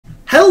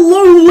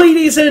Hello,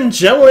 ladies and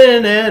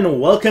gentlemen,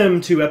 and welcome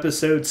to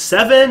episode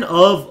 7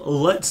 of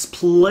Let's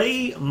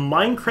Play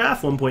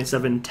Minecraft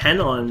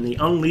 1.7.10 on the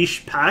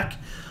Unleashed pack,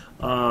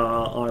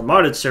 our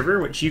modded server,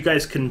 which you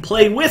guys can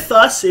play with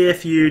us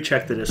if you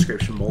check the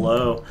description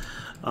below.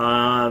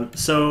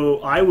 So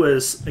I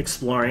was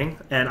exploring,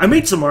 and I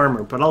made some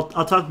armor, but I'll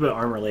talk about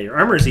armor later.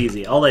 Armor's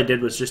easy. All I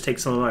did was just take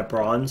some of my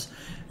bronze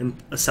and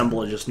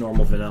assemble just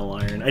normal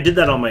vanilla iron. I did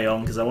that on my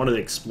own because I wanted to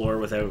explore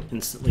without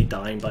instantly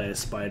dying by a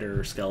spider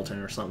or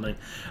skeleton or something.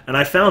 And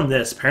I found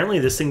this. Apparently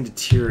this thing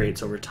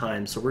deteriorates over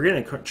time, so we're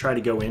going to try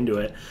to go into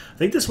it. I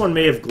think this one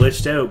may have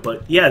glitched out,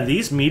 but yeah,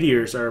 these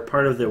meteors are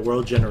part of the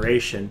world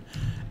generation.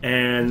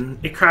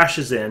 And it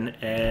crashes in,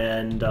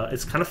 and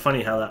it's kind of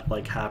funny how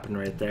that happened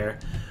right there.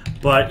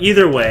 But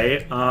either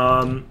way,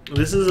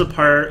 this is a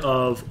part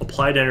of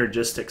Applied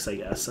Energistics, I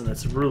guess, and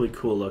it's really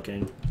cool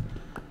looking.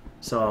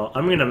 So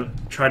I'm gonna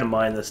try to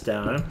mine this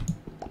down.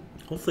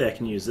 Hopefully I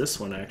can use this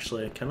one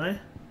actually. Can I?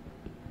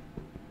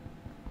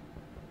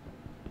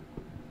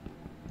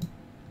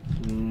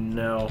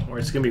 No, or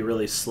it's gonna be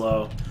really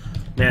slow.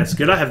 Man, it's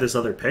good I have this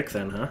other pick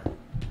then, huh?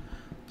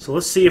 So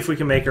let's see if we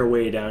can make our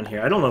way down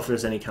here. I don't know if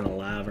there's any kind of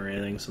lava or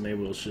anything, so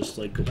maybe we'll just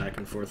go back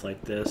and forth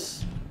like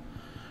this.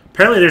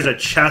 Apparently there's a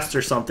chest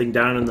or something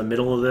down in the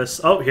middle of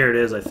this. Oh, here it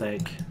is, I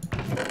think.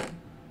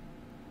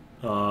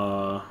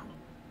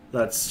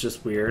 That's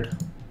just weird.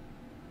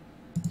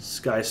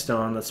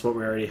 Skystone, that's what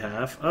we already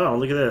have. Oh,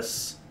 look at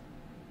this.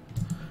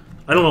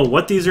 I don't know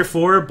what these are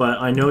for, but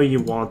I know you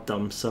want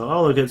them. So,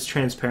 oh, look, it's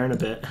transparent a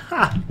bit.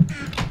 Ha!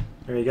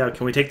 There you go.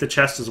 Can we take the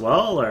chest as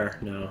well, or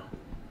no?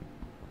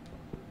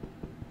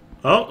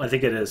 Oh, I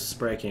think it is. It's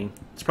breaking.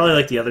 It's probably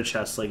like the other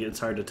chest, it's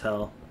hard to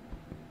tell.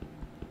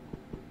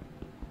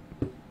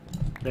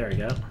 There we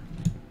go.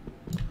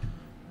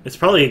 It's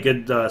probably a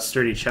good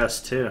sturdy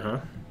chest too, huh?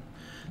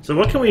 So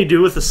what can we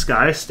do with the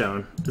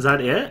skystone? Is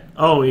that it?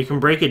 Oh, you can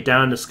break it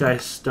down to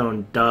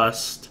skystone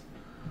dust.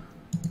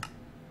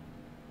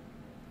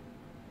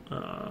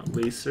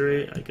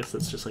 Lacerate. I guess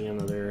that's just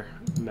another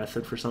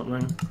method for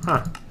something.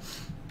 Huh.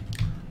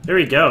 There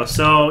we go.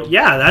 So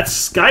yeah, that's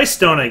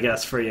skystone, I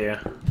guess, for you.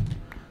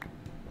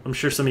 I'm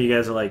sure some of you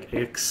guys are like,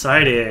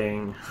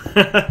 exciting.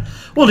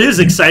 Well, it is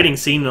exciting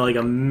seeing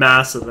a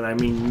massive, and I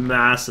mean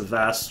massive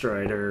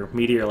asteroid or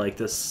meteor like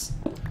this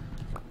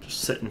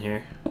just sitting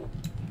here.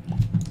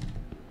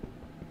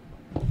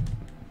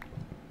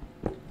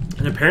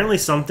 And apparently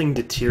something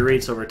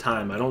deteriorates over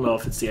time. I don't know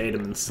if it's the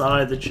item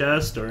inside the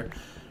chest or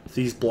if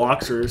these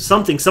blocks or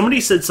something. Somebody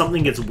said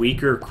something gets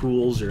weaker,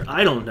 cools, or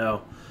I don't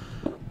know.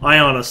 I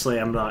honestly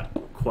am not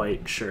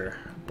quite sure.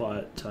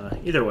 But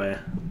either way,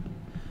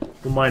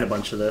 we'll mine a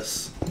bunch of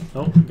this.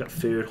 Oh, we got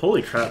food.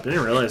 Holy crap, I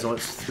didn't realize I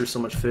went through so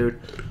much food.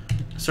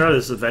 I started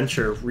this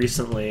adventure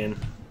recently and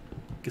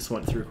I guess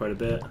went through quite a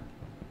bit.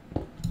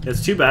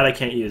 It's too bad I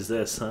can't use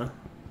this, huh?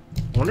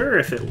 I wonder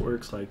if it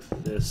works like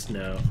this.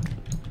 No.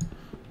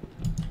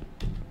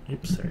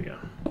 Oops, there you go.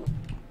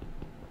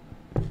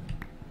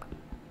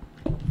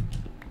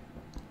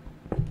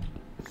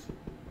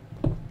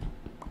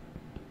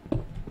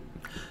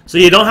 So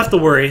you don't have to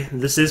worry.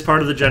 This is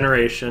part of the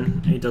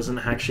generation. It doesn't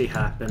actually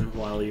happen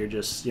while you're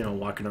just,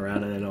 walking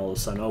around and then all of a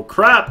sudden, oh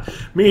crap,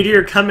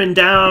 meteor coming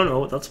down.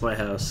 Oh, that's my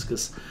house.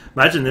 Because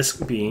imagine this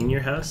being your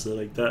house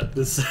like that.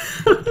 This,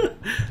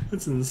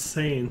 that's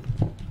insane.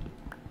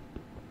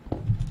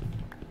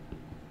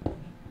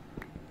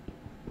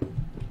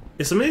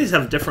 Yeah, some of these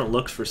have different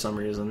looks for some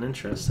reason.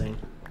 Interesting.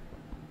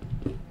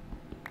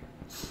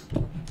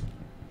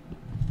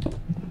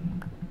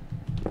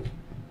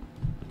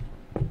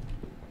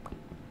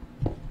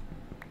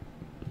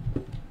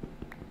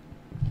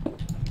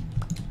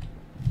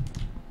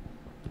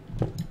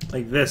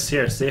 Like this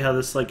here, see how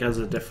this has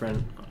a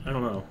different, I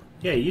don't know.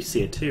 Yeah, you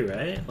see it too,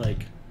 right?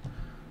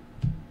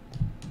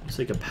 It's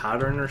like a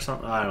pattern or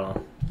something. I don't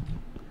know.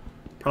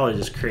 Probably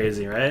just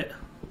crazy, right?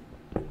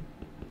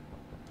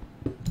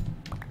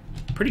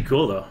 Pretty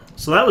cool though.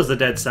 So that was the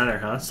dead center,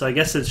 huh? So I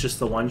guess it's just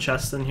the one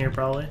chest in here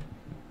probably.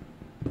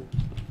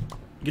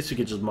 I guess we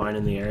could just mine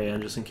in the area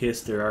just in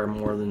case there are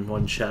more than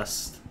one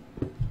chest.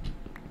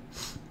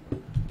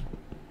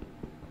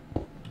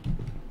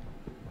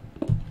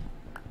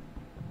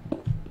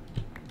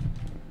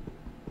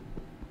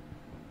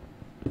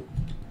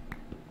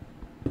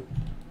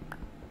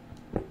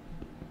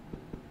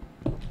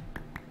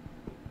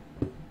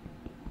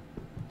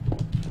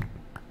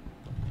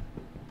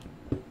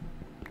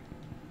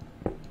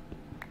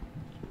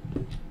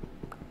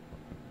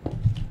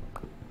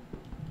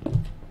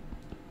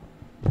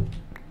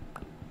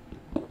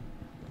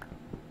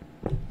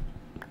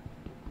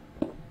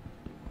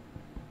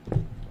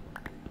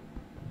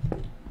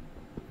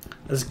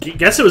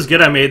 I guess it was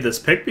good I made this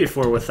pick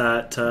before with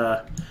that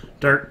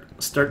dark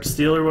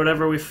steel or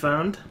whatever we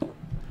found.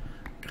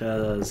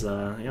 Because,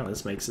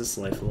 this makes this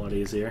life a lot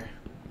easier.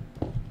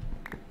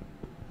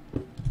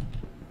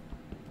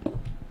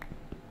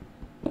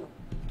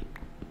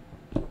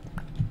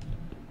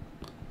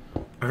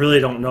 I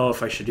really don't know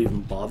if I should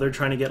even bother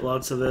trying to get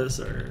lots of this,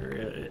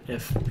 or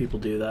if people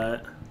do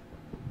that.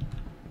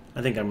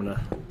 think I'm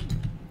gonna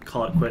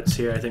call it quits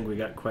here. I think we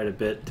got quite a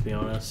bit, to be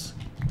honest.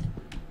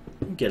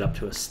 Get up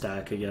to a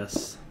stack, I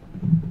guess.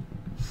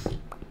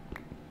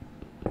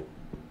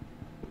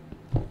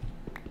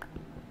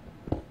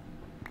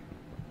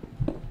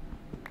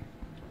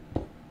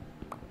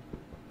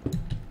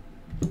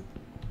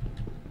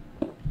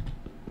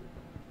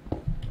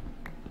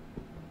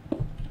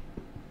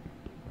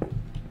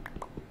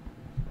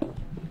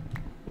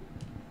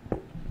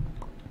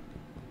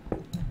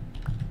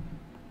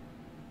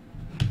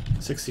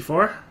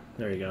 $64?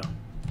 There you go.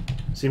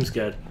 Seems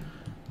good.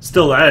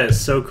 Still, that is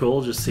so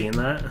cool just seeing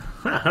that.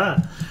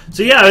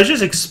 So yeah, I was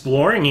just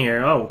exploring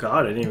here. Oh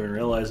god, I didn't even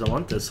realize I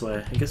went this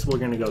way. I guess we're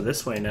gonna go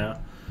this way now.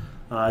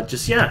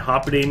 Just, yeah,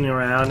 hopping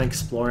around,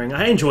 exploring.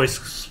 I enjoy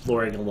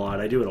exploring a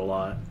lot. I do it a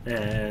lot.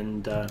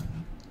 And I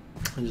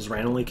just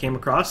randomly came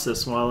across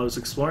this while I was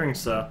exploring,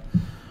 so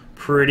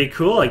pretty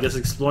cool. I guess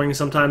exploring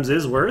sometimes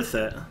is worth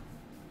it.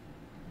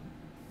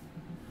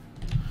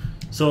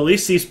 So at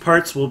least these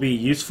parts will be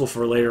useful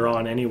for later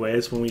on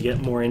anyways, when we get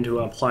more into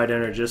applied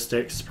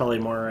energistics, probably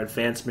more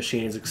advanced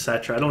machines,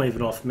 etc. I don't even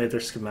know if maybe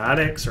they're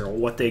schematics or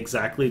what they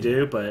exactly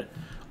do, but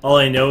all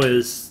I know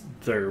is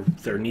they're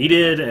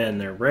needed and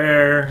they're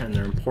rare and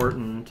they're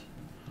important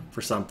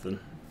for something.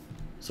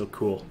 So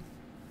cool.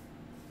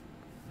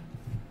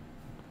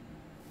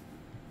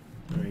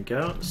 There we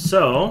go.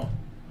 So,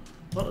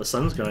 well, the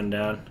sun's going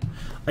down.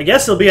 I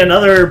guess it'll be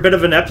another bit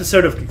of an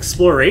episode of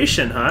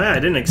exploration, huh? I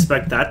didn't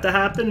expect that to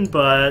happen,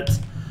 but,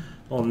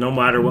 well, no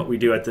matter what we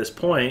do at this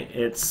point,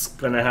 it's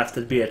going to have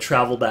to be a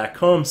travel back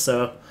home,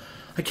 so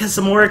I guess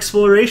some more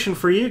exploration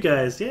for you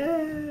guys.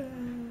 Yeah!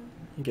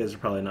 You guys are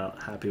probably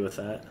not happy with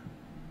that.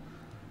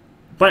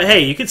 But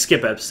hey, you could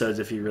skip episodes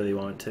if you really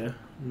want to.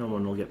 No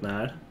one will get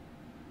mad.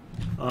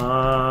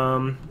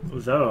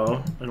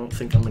 Though, I don't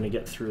think I'm going to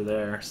get through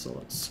there, so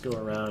let's go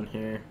around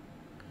here.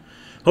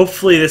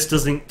 Hopefully this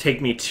doesn't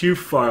take me too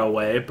far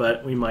away,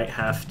 but we might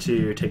have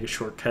to take a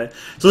shortcut.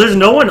 So there's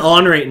no one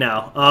on right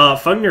now.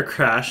 Fugner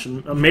crashed.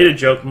 I made a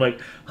joke. I'm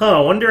like, huh,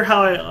 I wonder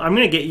how I'm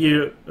going to get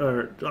you...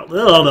 Or,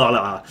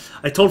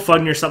 I told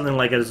Fugner something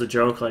like as a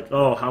joke, like,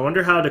 oh, I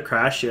wonder how to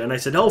crash you. And I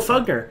said, oh,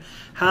 Fugner,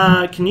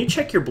 can you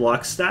check your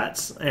block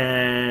stats?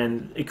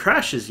 And it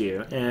crashes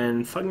you.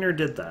 And Fugner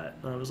did that.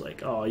 And I was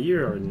like, oh,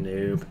 you're a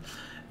noob.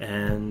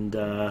 And...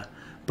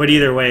 but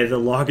either way, the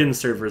login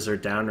servers are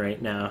down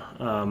right now,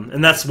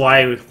 and that's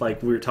why,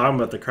 like, we were talking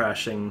about the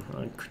crashing,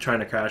 trying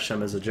to crash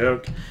them as a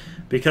joke,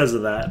 because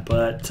of that.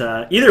 But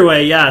either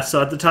way, yeah. So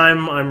at the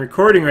time I'm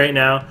recording right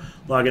now,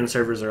 login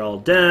servers are all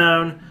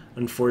down,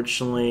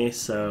 unfortunately.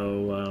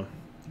 So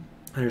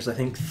there's, I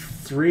think,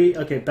 3.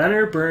 Okay,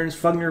 Benner, Burns,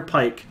 Fugner,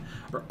 Pike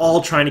are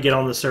all trying to get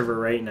on the server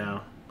right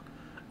now,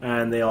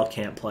 and they all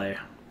can't play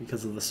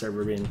because of the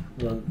server being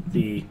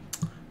the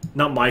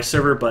not my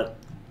server, but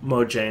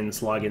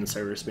Mojane's login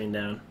servers being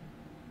down.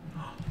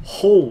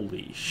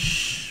 Holy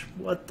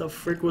what the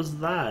frick was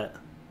that?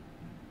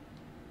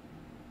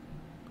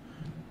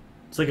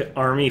 It's like an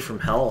army from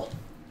hell.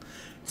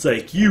 It's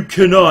like, you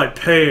cannot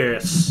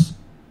pass!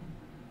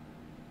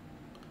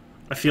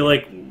 I feel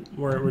like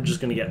we're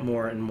just gonna get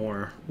more and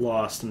more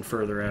lost and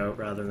further out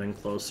rather than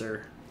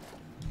closer.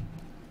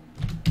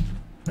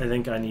 I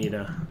think I need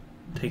to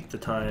take the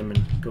time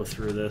and go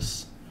through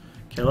this.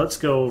 Okay, let's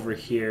go over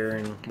here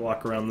and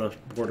walk around the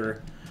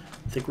border.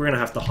 I think we're going to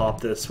have to hop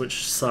this,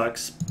 which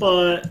sucks,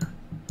 but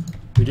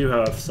we do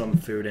have some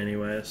food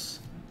anyways.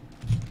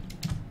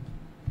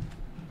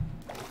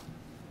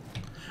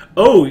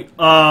 Oh,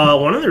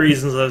 one of the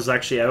reasons I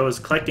was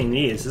collecting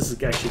these, this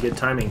is actually good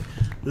timing.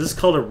 This is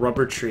called a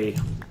rubber tree,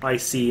 I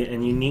see,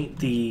 and you need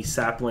the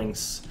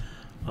saplings,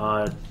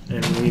 and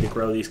we need to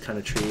grow these kind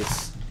of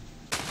trees.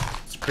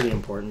 It's pretty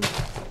important.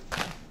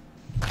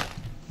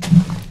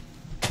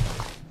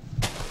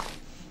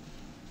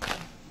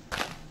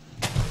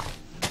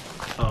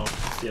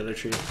 The other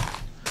tree.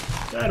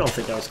 I don't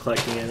think I was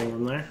collecting anything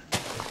from there.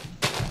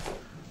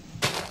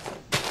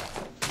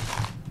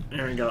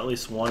 There, we got at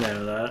least one out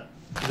of that.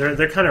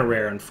 They're kind of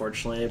rare,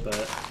 unfortunately,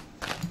 but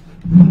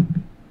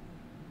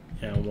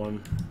yeah,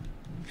 one.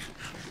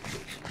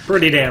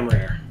 Pretty damn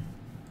rare.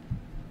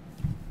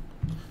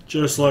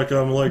 Just like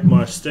I'm like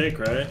my steak,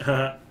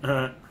 right?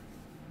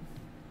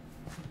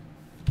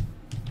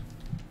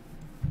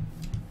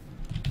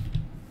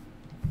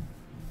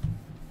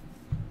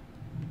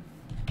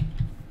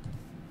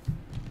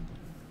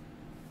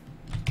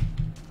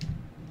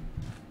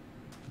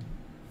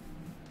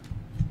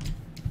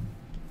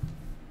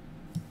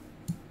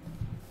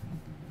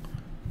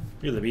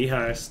 Look at the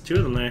beehives. 2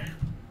 of them there.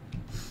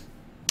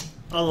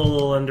 Hello,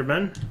 little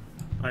Enderman.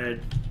 I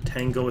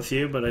tangle with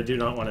you, but I do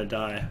not want to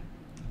die.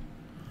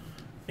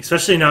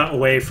 Especially not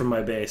away from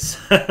my base.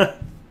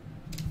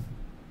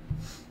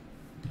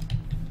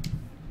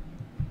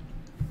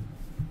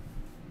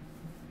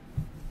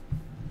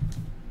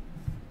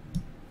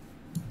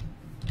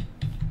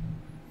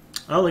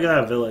 Oh, look at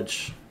that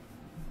village.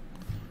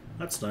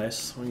 That's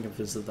nice. We can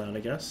visit that,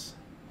 I guess.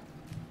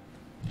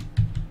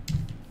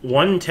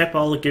 one tip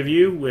I'll give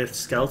you with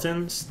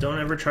skeletons, don't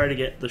ever try to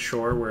get the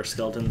shore where a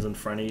skeleton's in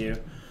front of you,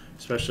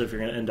 especially if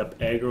you're going to end up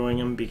aggroing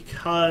them,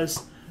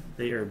 because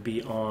they are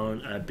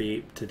beyond a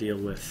bait to deal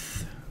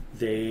with.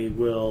 They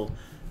will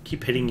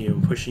keep hitting you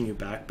and pushing you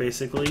back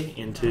basically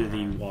into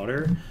the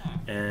water,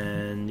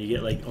 and you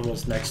get like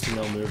almost next to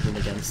no movement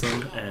against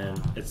them,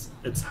 and it's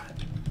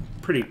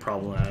pretty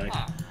problematic.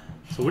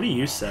 So what do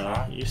you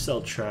sell? You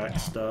sell track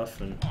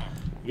stuff, and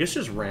I guess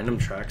just random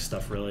track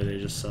stuff really they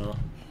just sell.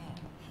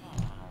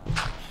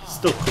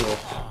 Still cool.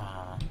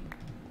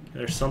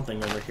 There's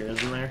something over here,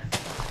 isn't there?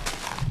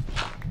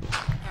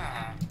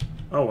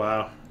 Oh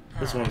wow,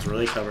 this one's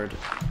really covered.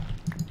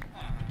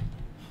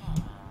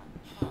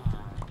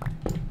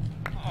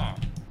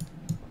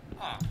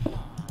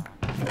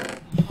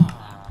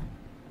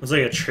 It's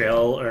like a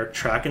trail or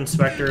track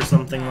inspector or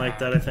something like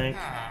that, I think.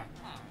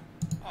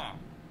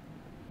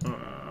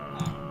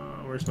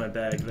 Where's my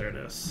bag? There it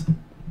is.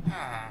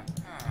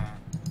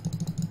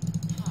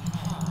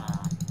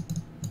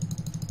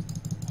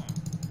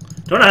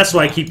 Don't ask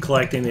why I keep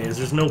collecting these.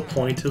 There's no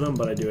point to them,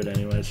 but I do it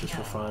anyways, just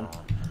for fun.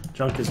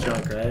 Junk is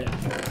junk, right?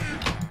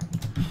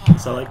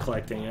 So I like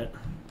collecting it.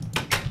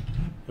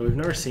 But we've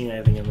never seen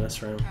anything in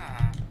this room.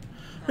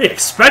 We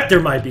expect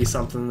there might be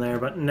something there,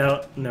 but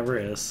no, never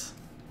is.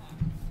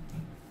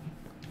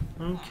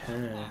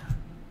 Okay.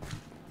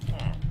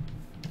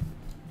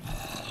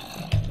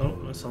 Oh,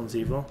 that sounds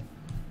evil.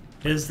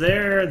 Is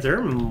there...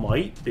 There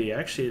might be.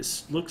 Actually,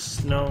 it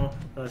looks... No,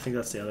 I think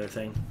that's the other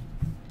thing.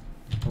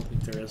 I don't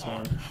think there is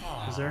one.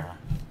 Is there?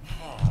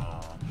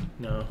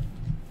 No.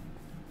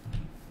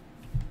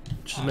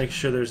 Just make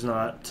sure there's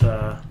not...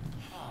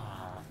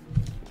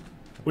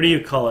 what do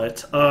you call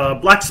it?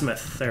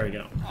 Blacksmith. There we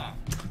go.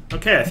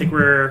 Okay, I think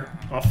we're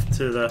off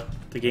to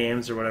the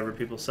games, or whatever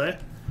people say.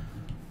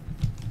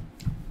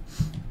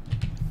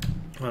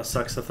 That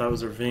sucks. I thought it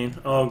was a ravine.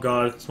 Oh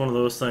god, it's one of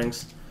those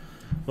things.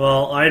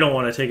 Well, I don't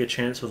want to take a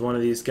chance with one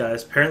of these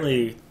guys.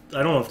 Apparently,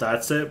 I don't know if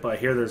that's it, but I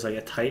hear there's like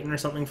a Titan or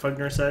something,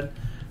 Fugner said,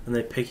 and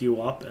they pick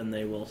you up and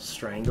they will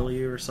strangle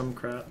you or some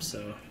crap,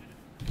 so...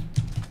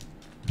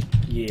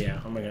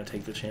 Yeah, I'm not going to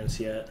take the chance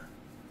yet.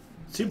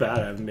 It's too bad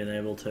I haven't been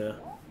able to.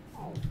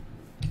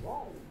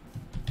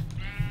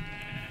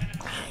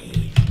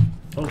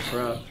 Oh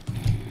crap.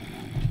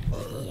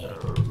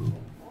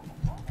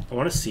 I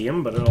want to see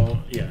him, but I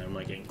don't... Yeah, I'm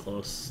not getting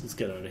close. Let's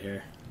get out of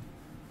here.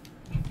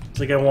 It's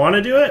like I want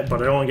to do it,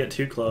 but I don't want to get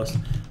too close.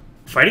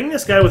 Fighting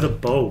this guy with a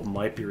bow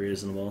might be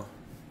reasonable.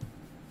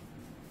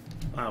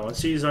 Wow,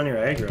 once he's on your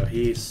aggro,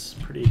 he's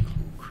pretty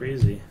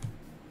crazy.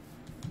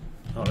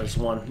 Oh, there's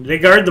one. They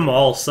guard them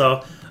all,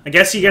 so I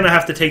guess you're gonna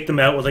have to take them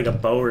out with like a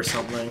bow or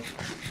something.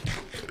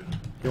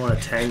 You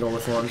want to tangle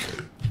with one.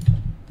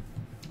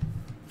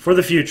 For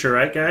the future,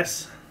 right,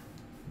 guys?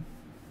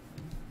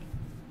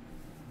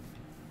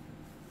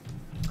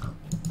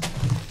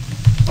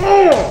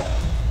 Oh!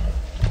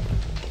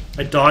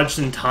 I dodged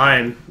in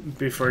time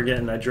before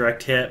getting a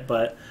direct hit,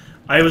 but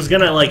I was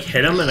gonna like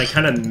hit him and I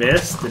kind of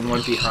missed and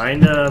went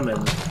behind him,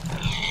 and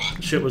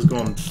shit was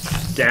going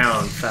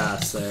down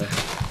fast there.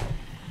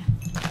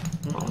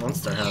 Oh,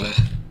 Monster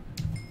Hunter.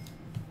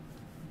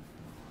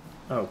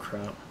 Oh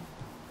crap.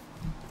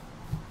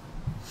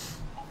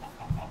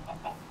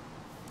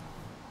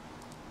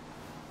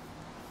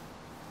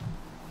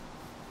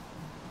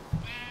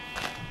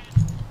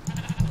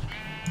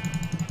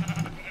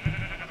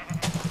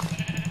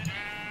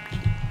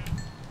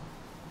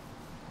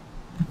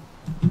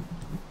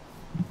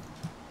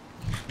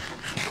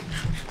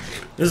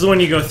 This is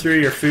when you go through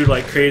your food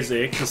like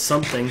crazy, because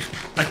something,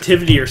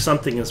 activity or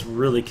something is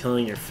really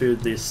killing your food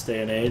this day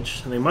and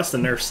age. And they must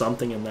have nerfed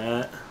something in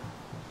that.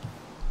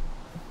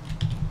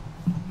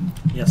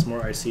 Yes,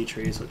 more IC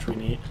trees, which we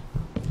need.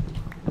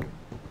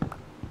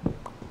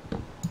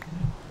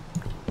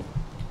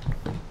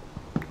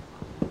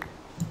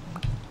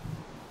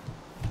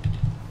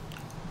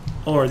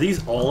 Oh, are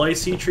these all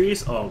IC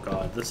trees? Oh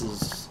god, this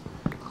is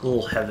a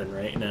little heaven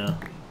right now.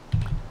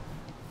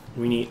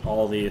 We need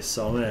all these,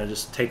 so I'm gonna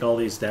just take all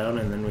these down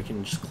and then we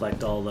can just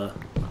collect all the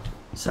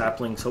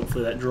saplings,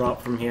 hopefully that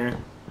drop from here.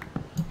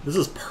 This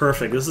is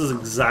perfect. This is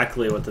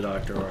exactly what the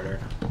doctor ordered.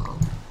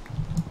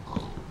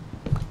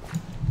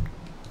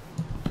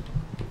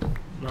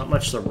 Not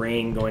much the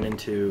rain going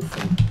into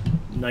from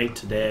night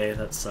to day.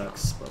 That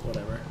sucks, but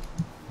whatever.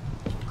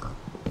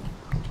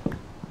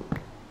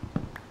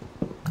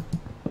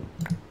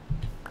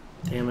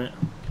 Damn it.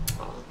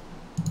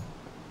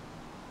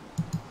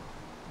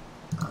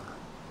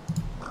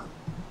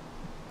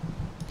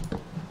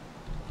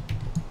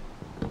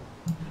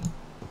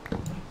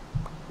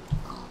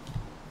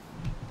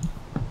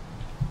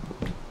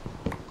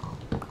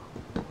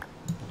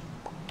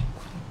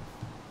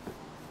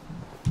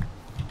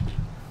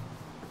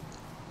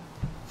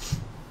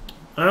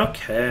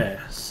 Okay,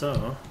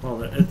 so, well,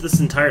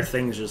 this entire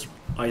thing is just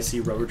icy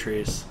rubber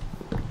trees.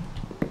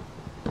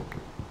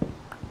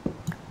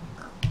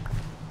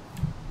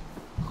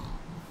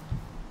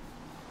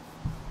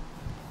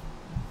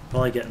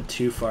 Probably getting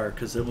too far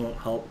because it won't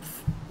help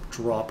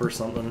drop or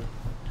something.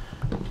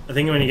 I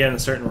think when you get in a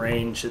certain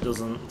range, it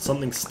doesn't,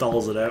 something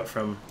stalls it out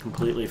from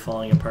completely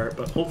falling apart,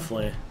 but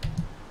hopefully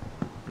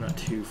not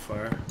too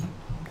far.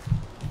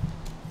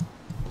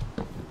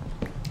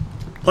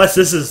 Plus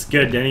this is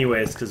good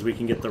anyways, because we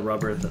can get the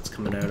rubber that's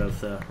coming out of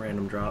the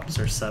random drops.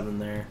 There's 7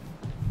 there.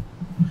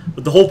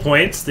 But the whole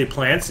point's the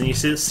plants, and you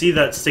see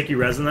that sticky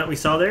resin that we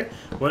saw there?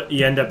 What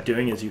you end up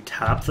doing is you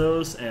tap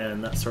those,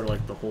 and that's sort of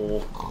like the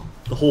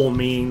whole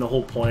meaning, the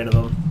whole point of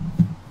them.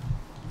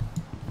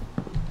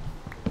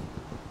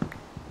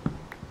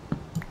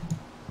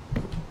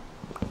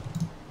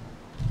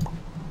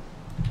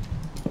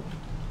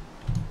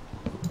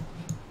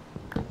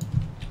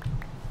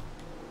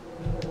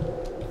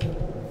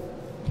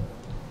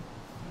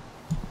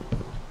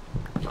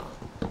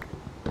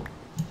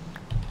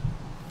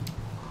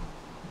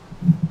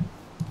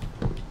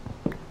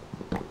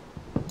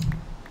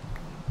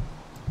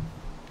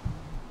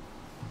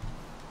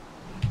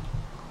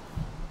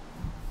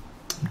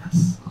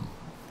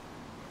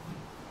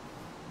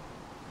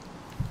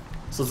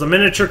 So it's a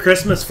miniature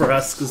Christmas for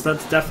us, because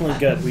that's definitely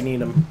good. We need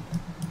them.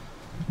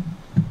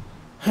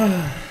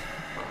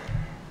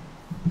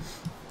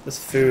 This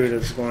food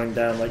is going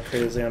down like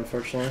crazy,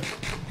 unfortunately.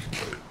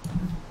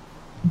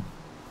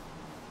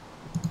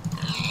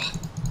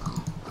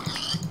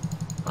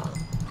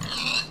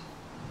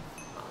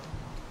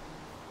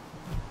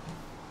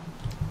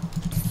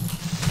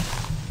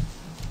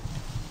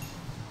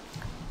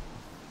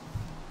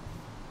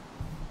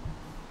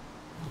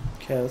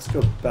 Okay, let's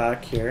go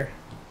back here.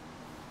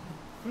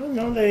 Oh,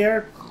 no, they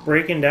are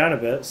breaking down a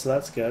bit, so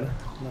that's good.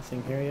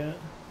 Nothing here yet.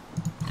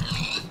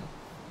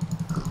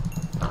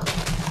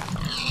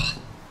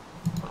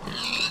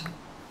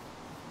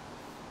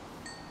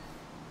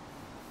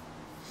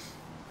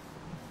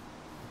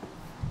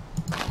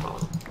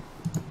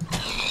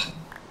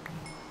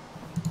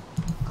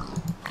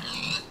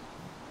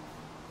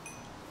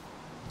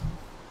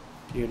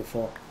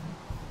 Beautiful.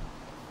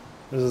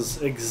 This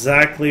is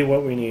exactly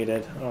what we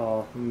needed.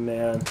 Oh,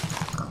 man.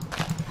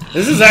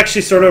 This is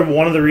actually sort of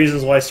one of the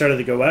reasons why I started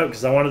to go out,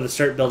 because I wanted to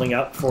start building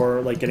up for,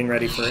 like, getting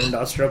ready for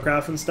industrial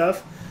craft and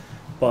stuff.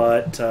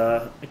 But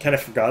I kind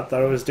of forgot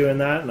that I was doing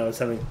that, and I was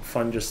having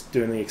fun just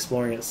doing the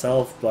exploring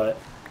itself. But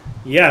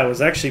yeah, it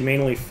was actually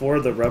mainly for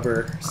the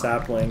rubber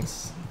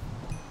saplings.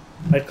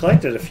 I'd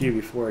collected a few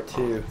before,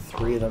 too.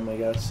 3 of them, I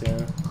guess,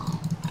 yeah.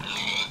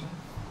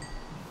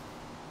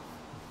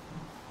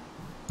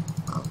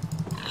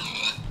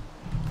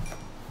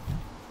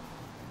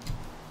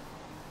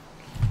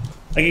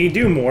 I can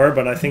do more,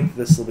 but I think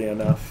this will be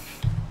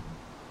enough.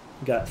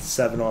 We got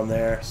 7 on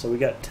there, so we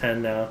got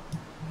 10 now.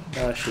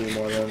 Actually,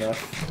 more than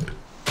enough.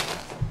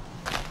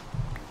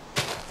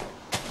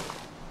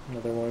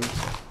 Another one.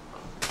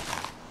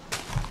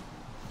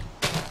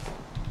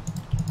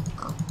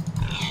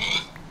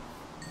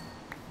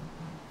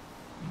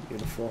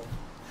 Beautiful.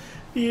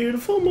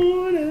 Beautiful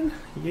morning,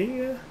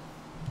 yeah.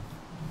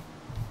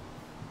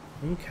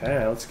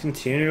 Okay, let's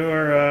continue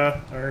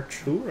our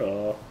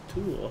tour.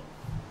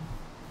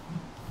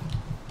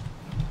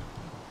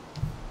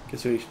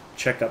 Guess we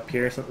check up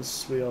here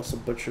since we also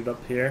butchered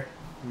up here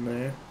and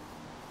there.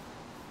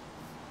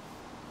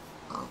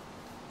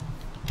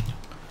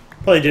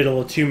 Probably did a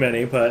little too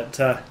many, but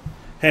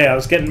hey, I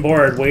was getting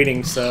bored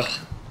waiting, so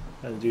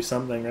I had to do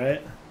something,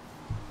 right?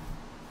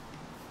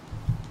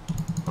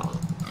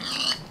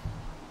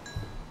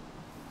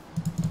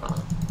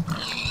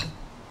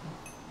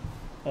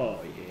 Oh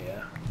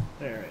yeah,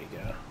 there we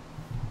go.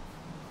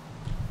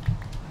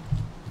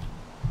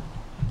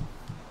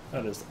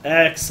 That is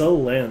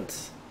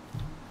excellent.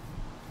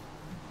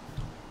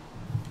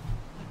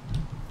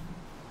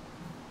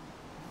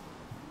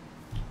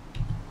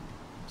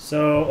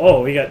 So,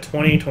 oh, we got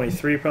 20,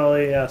 23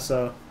 probably, yeah,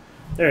 so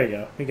there you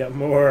go. We got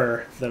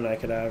more than I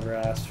could ever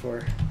ask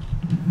for.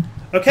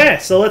 Okay,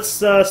 so let's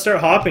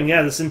start hopping.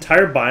 Yeah, this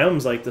entire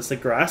biome's like this, the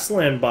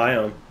grassland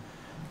biome.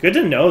 Good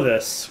to know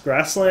this.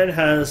 Grassland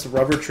has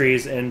rubber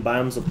trees in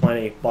biomes of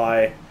plenty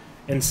by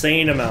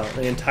insane amount.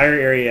 The entire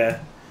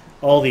area,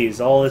 all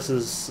this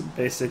is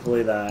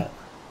basically that.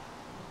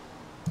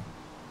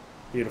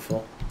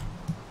 Beautiful.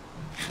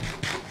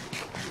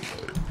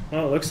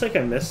 Oh, it looks like I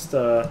missed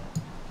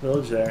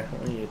village there.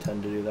 Well, you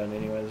tend to do that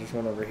anyways. There's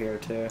one over here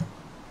too.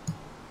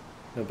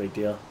 No big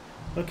deal.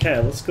 Okay,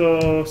 let's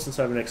go, since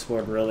I haven't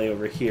explored really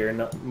over here.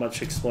 Not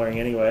much exploring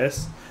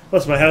anyways.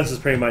 Plus my house is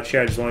pretty much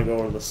here. I just want to go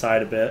over to the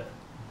side a bit.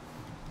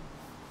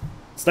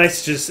 It's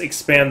nice to just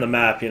expand the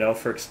map, you know,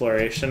 for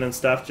exploration and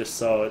stuff, just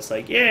so it's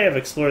like, yeah, I've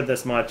explored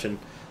this much, and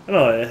I don't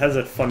know, it has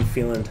a fun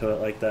feeling to it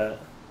like that.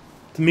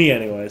 To me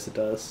anyways, it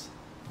does.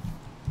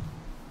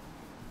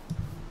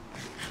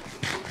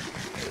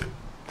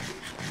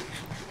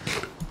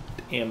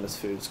 Damn, this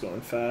food's going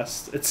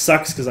fast. It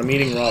sucks because I'm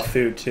eating raw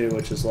food too,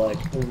 which is like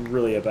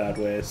really a bad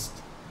waste.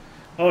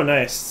 Oh,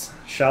 nice.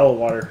 Shallow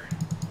water.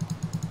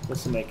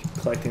 This will make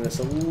collecting this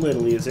a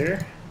little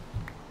easier.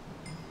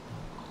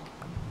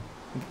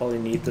 I'll probably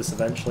need this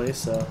eventually,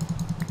 so.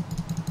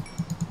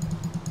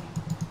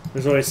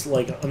 There's always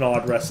like an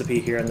odd recipe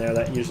here and there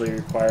that usually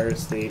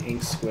requires the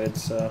ink squid,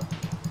 so.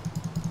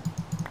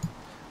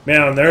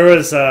 Man, there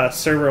was a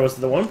server, was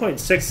it the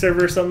 1.6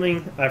 server or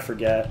something? I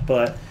forget,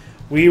 but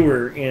we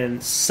were in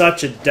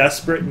such a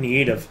desperate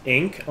need of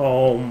ink.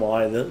 Oh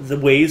my, the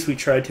ways we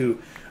tried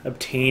to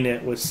obtain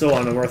it was so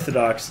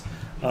unorthodox.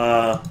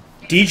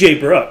 DJ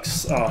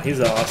Brooks, oh, he's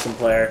an awesome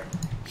player.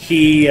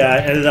 He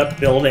ended up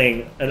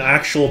building an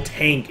actual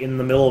tank in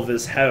the middle of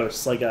his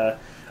house, like a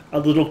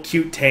little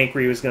cute tank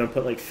where he was going to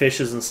put like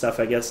fishes and stuff,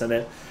 I guess, in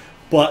it.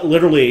 But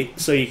literally,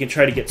 so you can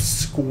try to get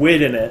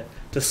squid in it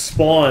to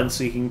spawn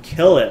so you can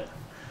kill it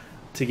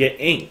to get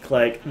ink.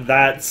 Like,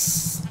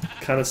 that's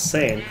kind of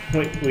insane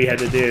what we had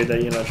to do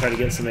to, you know, try to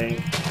get some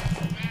ink.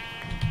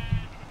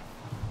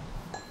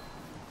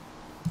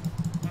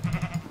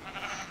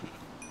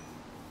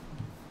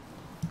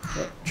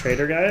 What,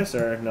 trader guys?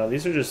 Or no,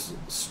 these are just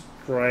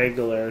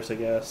stragglers, I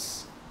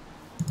guess.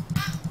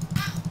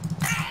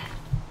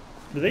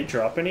 Do they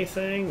drop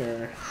anything,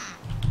 or...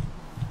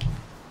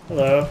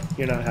 Hello,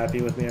 you're not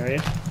happy with me, are you?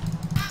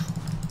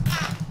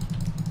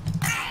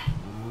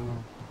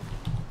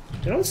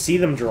 I don't see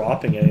them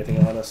dropping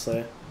anything,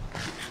 honestly.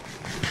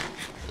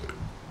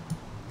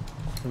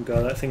 Oh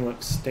god, that thing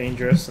looks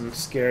dangerous and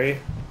scary.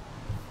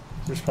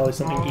 There's probably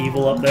something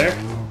evil up there.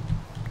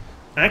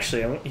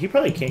 Actually, he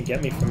probably can't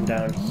get me from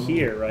down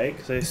here, right?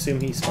 Because I assume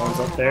he spawns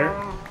up there.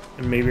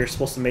 And maybe you're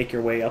supposed to make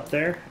your way up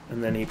there,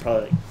 and then he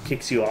probably like,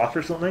 kicks you off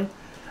or something.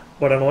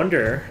 But I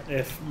wonder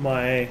if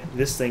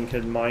this thing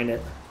could mine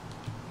it.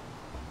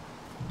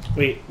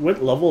 Wait,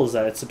 what level is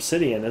that? It's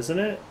obsidian, isn't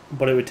it?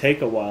 But it would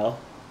take a while.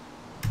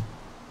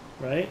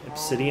 Right?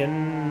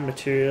 Obsidian,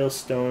 material,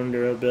 stone,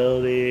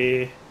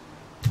 durability,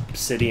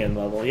 obsidian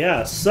level.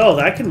 Yeah, so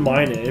that can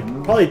mine it. It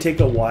would probably take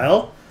a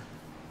while.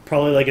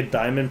 Probably like a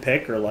diamond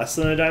pick or less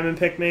than a diamond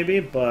pick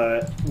maybe,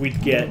 but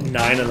we'd get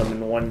 9 of them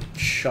in one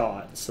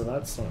shot. So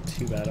that's not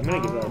too bad. I'm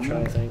going to give that a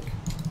try, I think.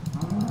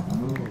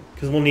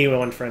 Because we'll need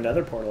one for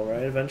another portal,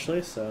 right,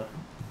 eventually, so...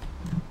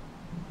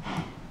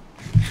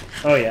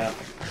 Oh, yeah.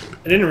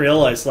 I didn't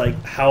realize,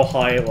 like, how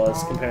high it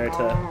was compared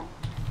to...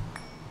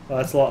 Well,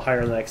 that's a lot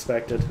higher than I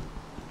expected.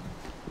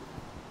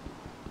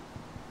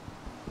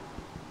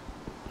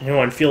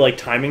 Anyone feel like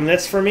timing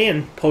this for me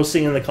and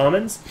posting in the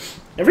comments?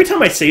 Every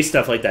time I say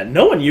stuff like that,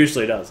 no one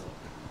usually does it.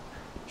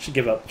 Should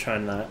give up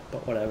trying that,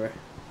 but whatever.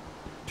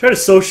 Try to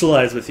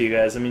socialize with you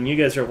guys. I mean, you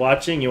guys are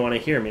watching, you want to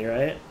hear me,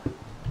 right?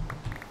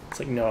 It's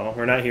like, no,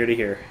 we're not here to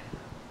hear.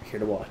 We're here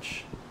to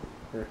watch.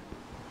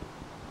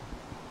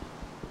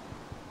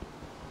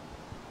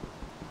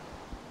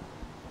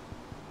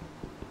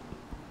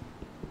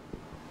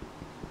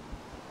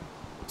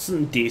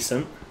 Something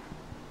decent.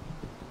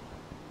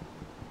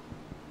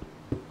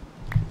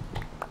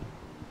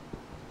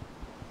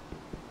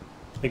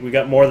 Like, we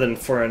got more than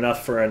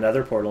enough for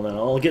another portal now.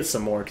 I'll get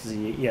some more because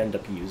you end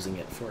up using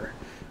it for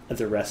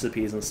other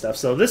recipes and stuff.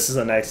 So this is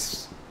a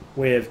nice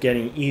way of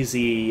getting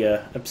easy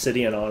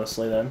obsidian,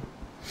 honestly, then.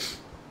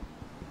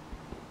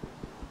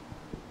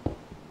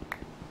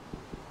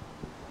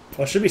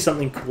 Well, should be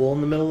something cool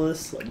in the middle of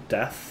this, like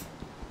death.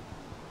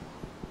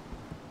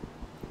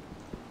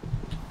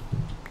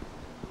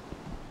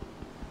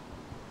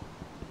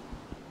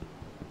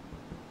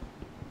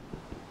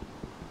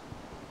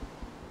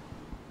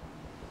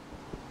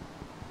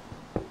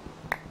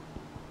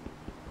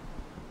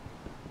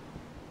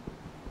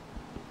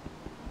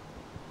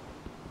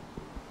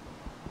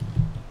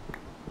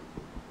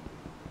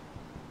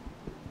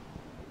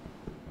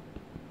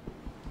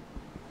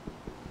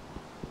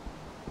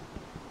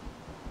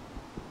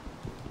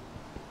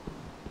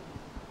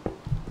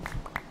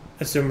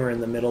 I assume we're in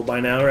the middle by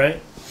now,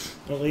 right?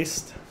 At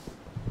least.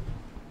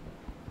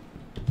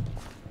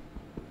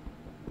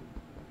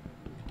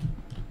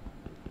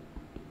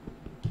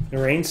 The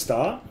rain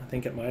stopped? I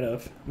think it might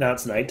have. Now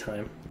it's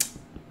nighttime.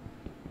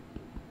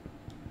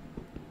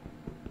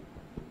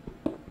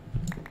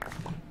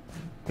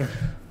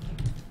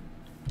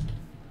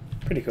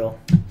 Pretty cool.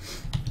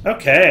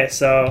 Okay,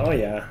 so, oh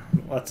yeah,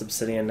 lots of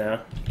obsidian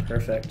now.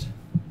 Perfect.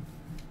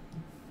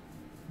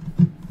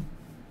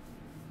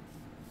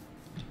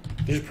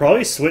 You should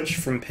probably switch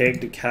from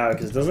pig to cow,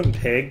 because doesn't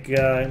pig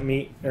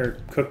meat, or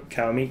cooked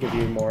cow meat give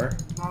you more?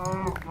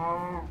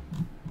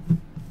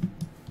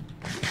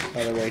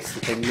 Rather waste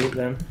the pig meat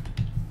then.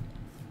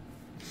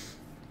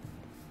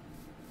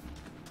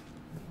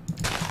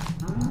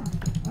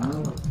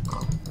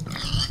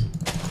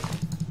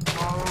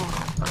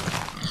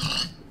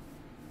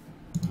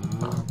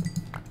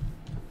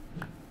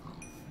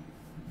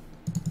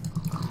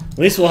 At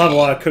least we'll have a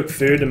lot of cooked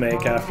food to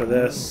make after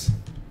this.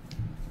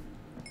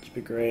 Be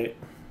great.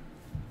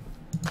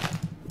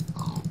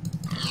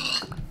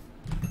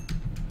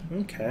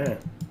 Okay.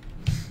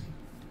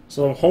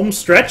 So home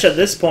stretch at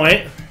this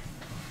point.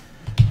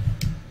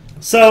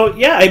 So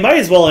yeah, I might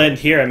as well end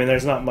here. I mean,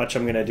 there's not much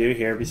I'm gonna do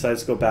here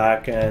besides go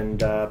back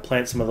and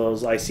plant some of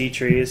those IC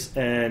trees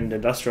and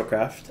industrial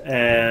craft,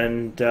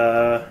 and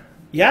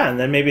yeah, and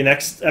then maybe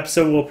next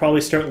episode we'll probably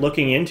start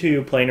looking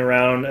into playing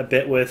around a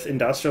bit with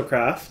industrial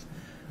craft.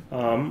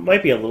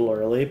 Might be a little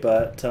early,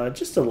 but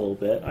just a little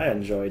bit. I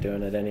enjoy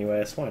doing it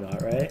anyways. Why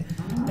not, right?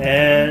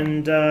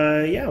 And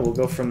yeah, we'll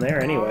go from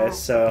there anyway.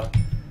 So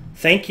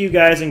thank you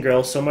guys and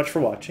girls so much for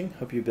watching.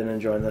 Hope you've been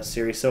enjoying this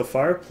series so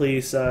far.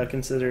 Please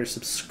consider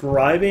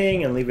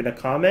subscribing and leaving a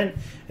comment.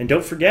 And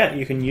don't forget,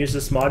 you can use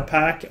this mod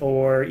pack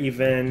or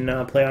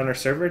even play on our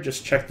server.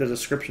 Just check the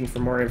description for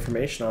more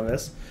information on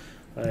this.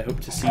 I hope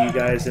to see you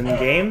guys in the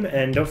game,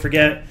 and don't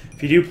forget,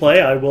 if you do play,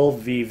 I will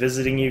be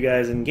visiting you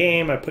guys in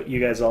game. I put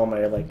you guys all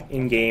my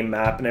in-game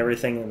map and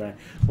everything, and I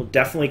will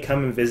definitely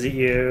come and visit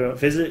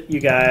you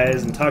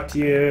guys, and talk to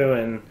you,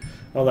 and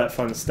all that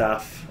fun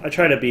stuff. I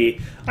try to be.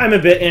 I'm a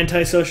bit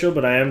antisocial,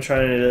 but I am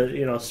trying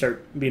to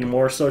start being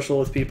more social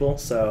with people.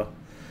 So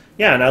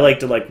yeah, and I like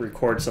to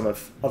record some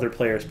of other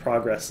players'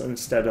 progress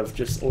instead of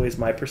just always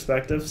my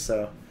perspective.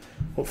 So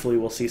hopefully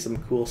we'll see some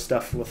cool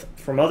stuff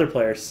from other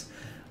players.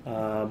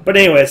 But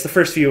anyway, it's the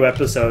first few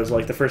episodes,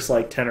 the first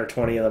 10 or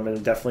 20 of them, are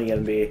definitely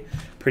going to be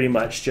pretty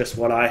much just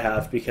what I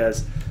have,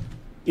 because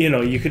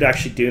you could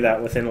actually do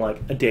that within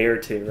a day or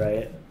two,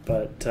 right?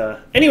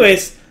 But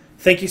anyways,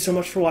 thank you so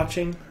much for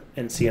watching,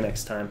 and see you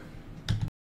next time.